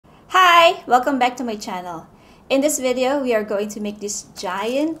Hi! Welcome back to my channel. In this video, we are going to make this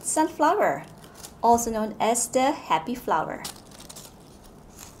giant sunflower, also known as the happy flower.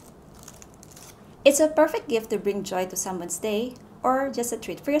 It's a perfect gift to bring joy to someone's day or just a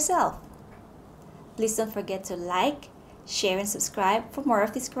treat for yourself. Please don't forget to like, share, and subscribe for more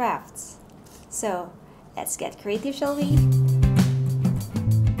of these crafts. So, let's get creative, shall we?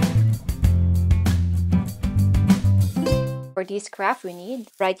 For this craft, we need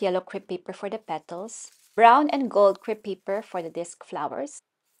bright yellow crepe paper for the petals, brown and gold crepe paper for the disc flowers,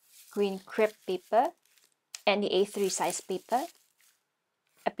 green crepe paper, and the A3 size paper,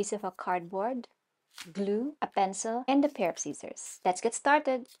 a piece of a cardboard, glue, a pencil, and a pair of scissors. Let's get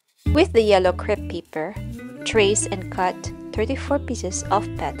started. With the yellow crepe paper, trace and cut 34 pieces of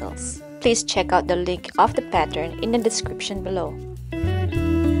petals. Please check out the link of the pattern in the description below.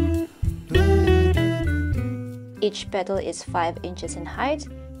 Each petal is 5 inches in height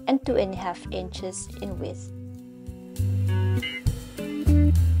and 2.5 inches in width.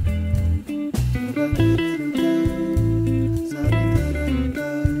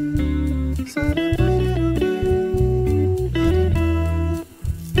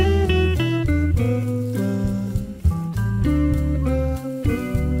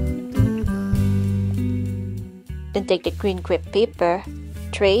 Then take the green crepe paper,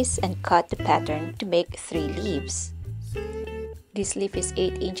 trace and cut the pattern to make 3 leaves. This leaf is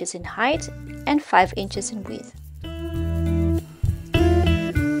 8 inches in height and 5 inches in width.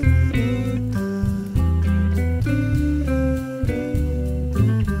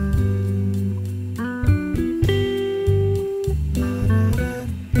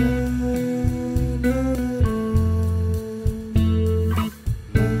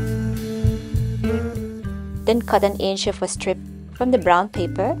 Then cut an inch of a strip from the brown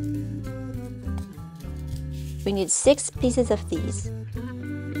paper. We need 6 pieces of these.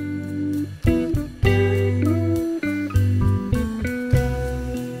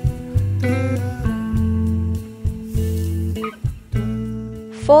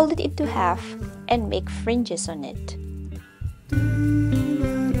 Fold it into half and make fringes on it.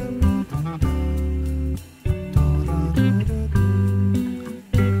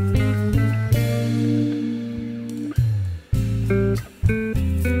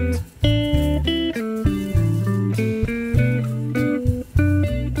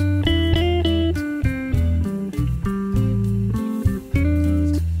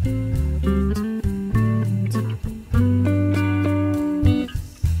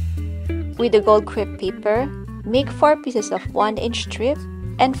 With the gold crepe paper, make 4 pieces of 1-inch strip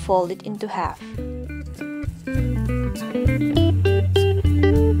and fold it into half.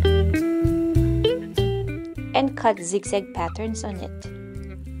 And cut zigzag patterns on it.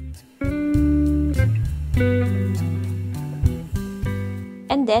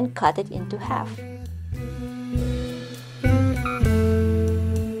 And then cut it into half.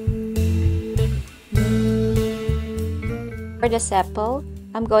 For the sepal,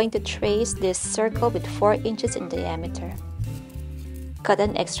 I'm going to trace this circle with 4 inches in diameter. Cut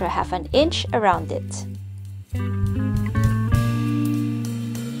an extra half an inch around it.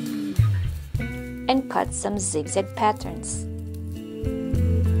 And cut some zigzag patterns.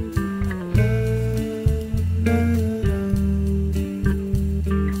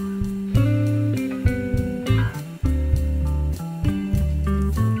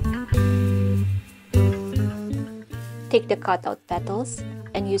 Take the cutout petals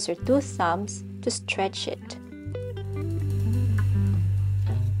and use your 2 thumbs to stretch it.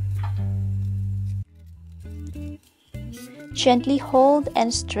 Gently hold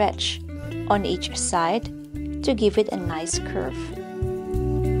and stretch on each side to give it a nice curve.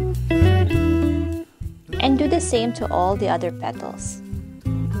 And do the same to all the other petals.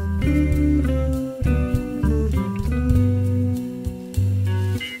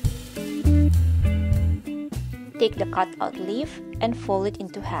 Take the cutout leaf and fold it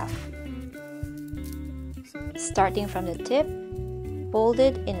into half. Starting from the tip, fold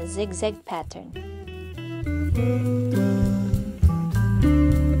it in a zigzag pattern.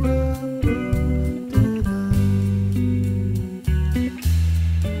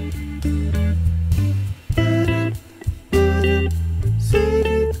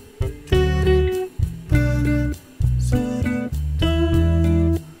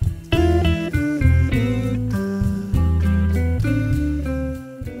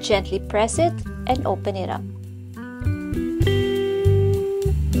 Gently press it and open it up.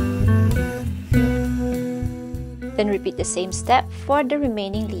 Then repeat the same step for the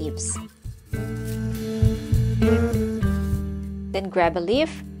remaining leaves. Then grab a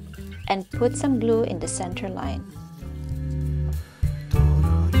leaf and put some glue in the center line.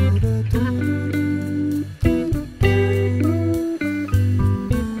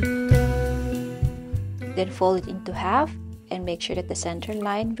 fold it into half and make sure that the center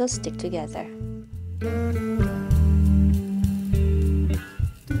line will stick together.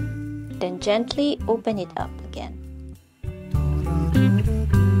 Then gently open it up again.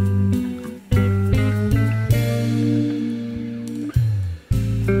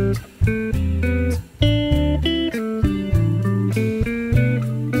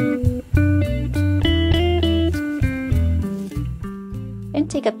 And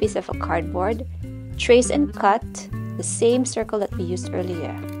take a piece of a cardboard, trace and cut the same circle that we used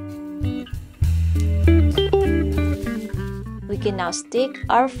earlier. We can now stick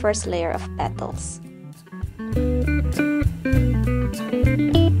our first layer of petals.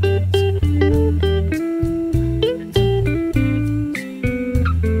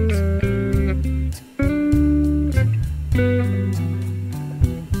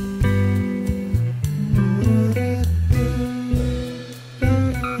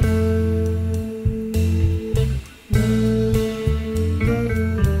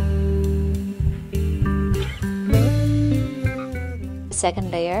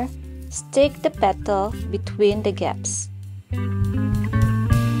 Second layer, stick the petal between the gaps.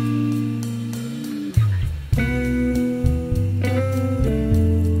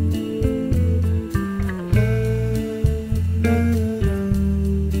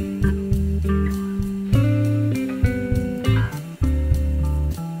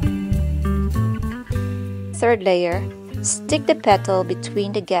 Third layer, stick the petal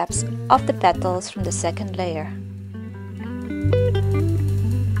between the gaps of the petals from the second layer.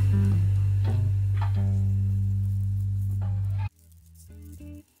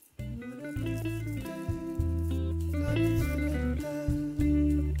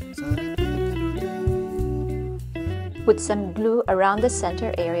 Put some glue around the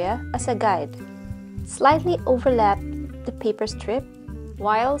center area as a guide. Slightly overlap the paper strip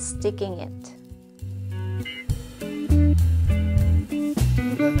while sticking it.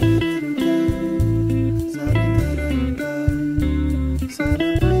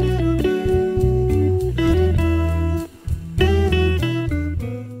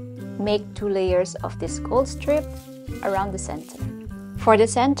 Make 2 layers of this gold strip around the center. For the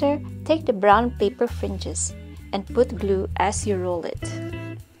center, take the brown paper fringes and put glue as you roll it.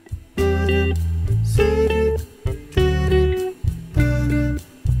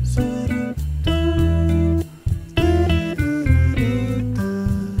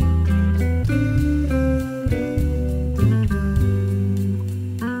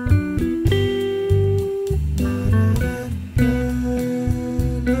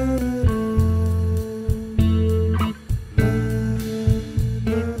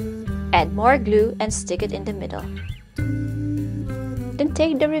 Add more glue and stick it in the middle. Then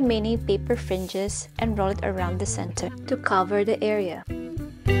take the remaining paper fringes and roll it around the center to cover the area.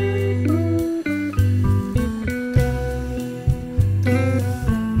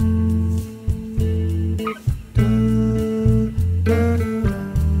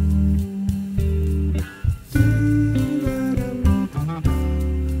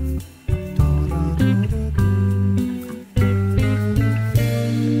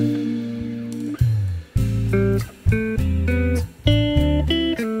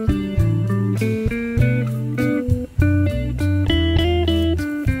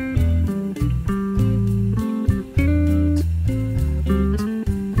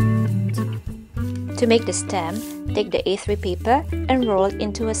 To make the stem, take the A3 paper and roll it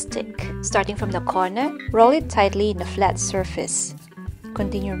into a stick. Starting from the corner, roll it tightly in a flat surface.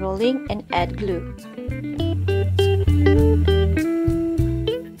 Continue rolling and add glue.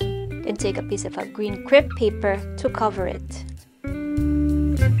 Then take a piece of a green crepe paper to cover it.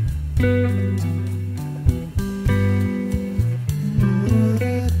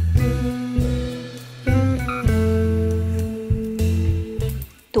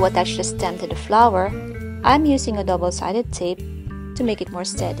 To attach the stem to the flower, I'm using a double-sided tape to make it more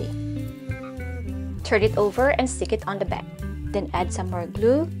steady. Turn it over and stick it on the back. Then add some more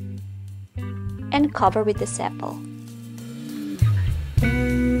glue and cover with the sepal.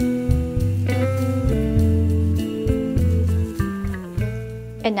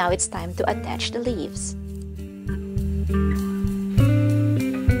 And now it's time to attach the leaves.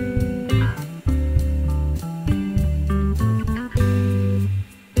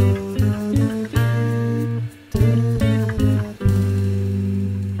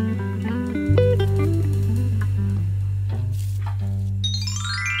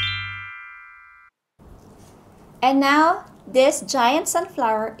 And now, this giant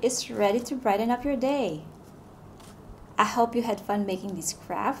sunflower is ready to brighten up your day. I hope you had fun making this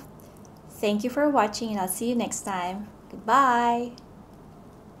craft. Thank you for watching and I'll see you next time. Goodbye!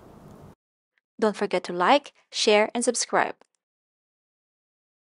 Don't forget to like, share, and subscribe.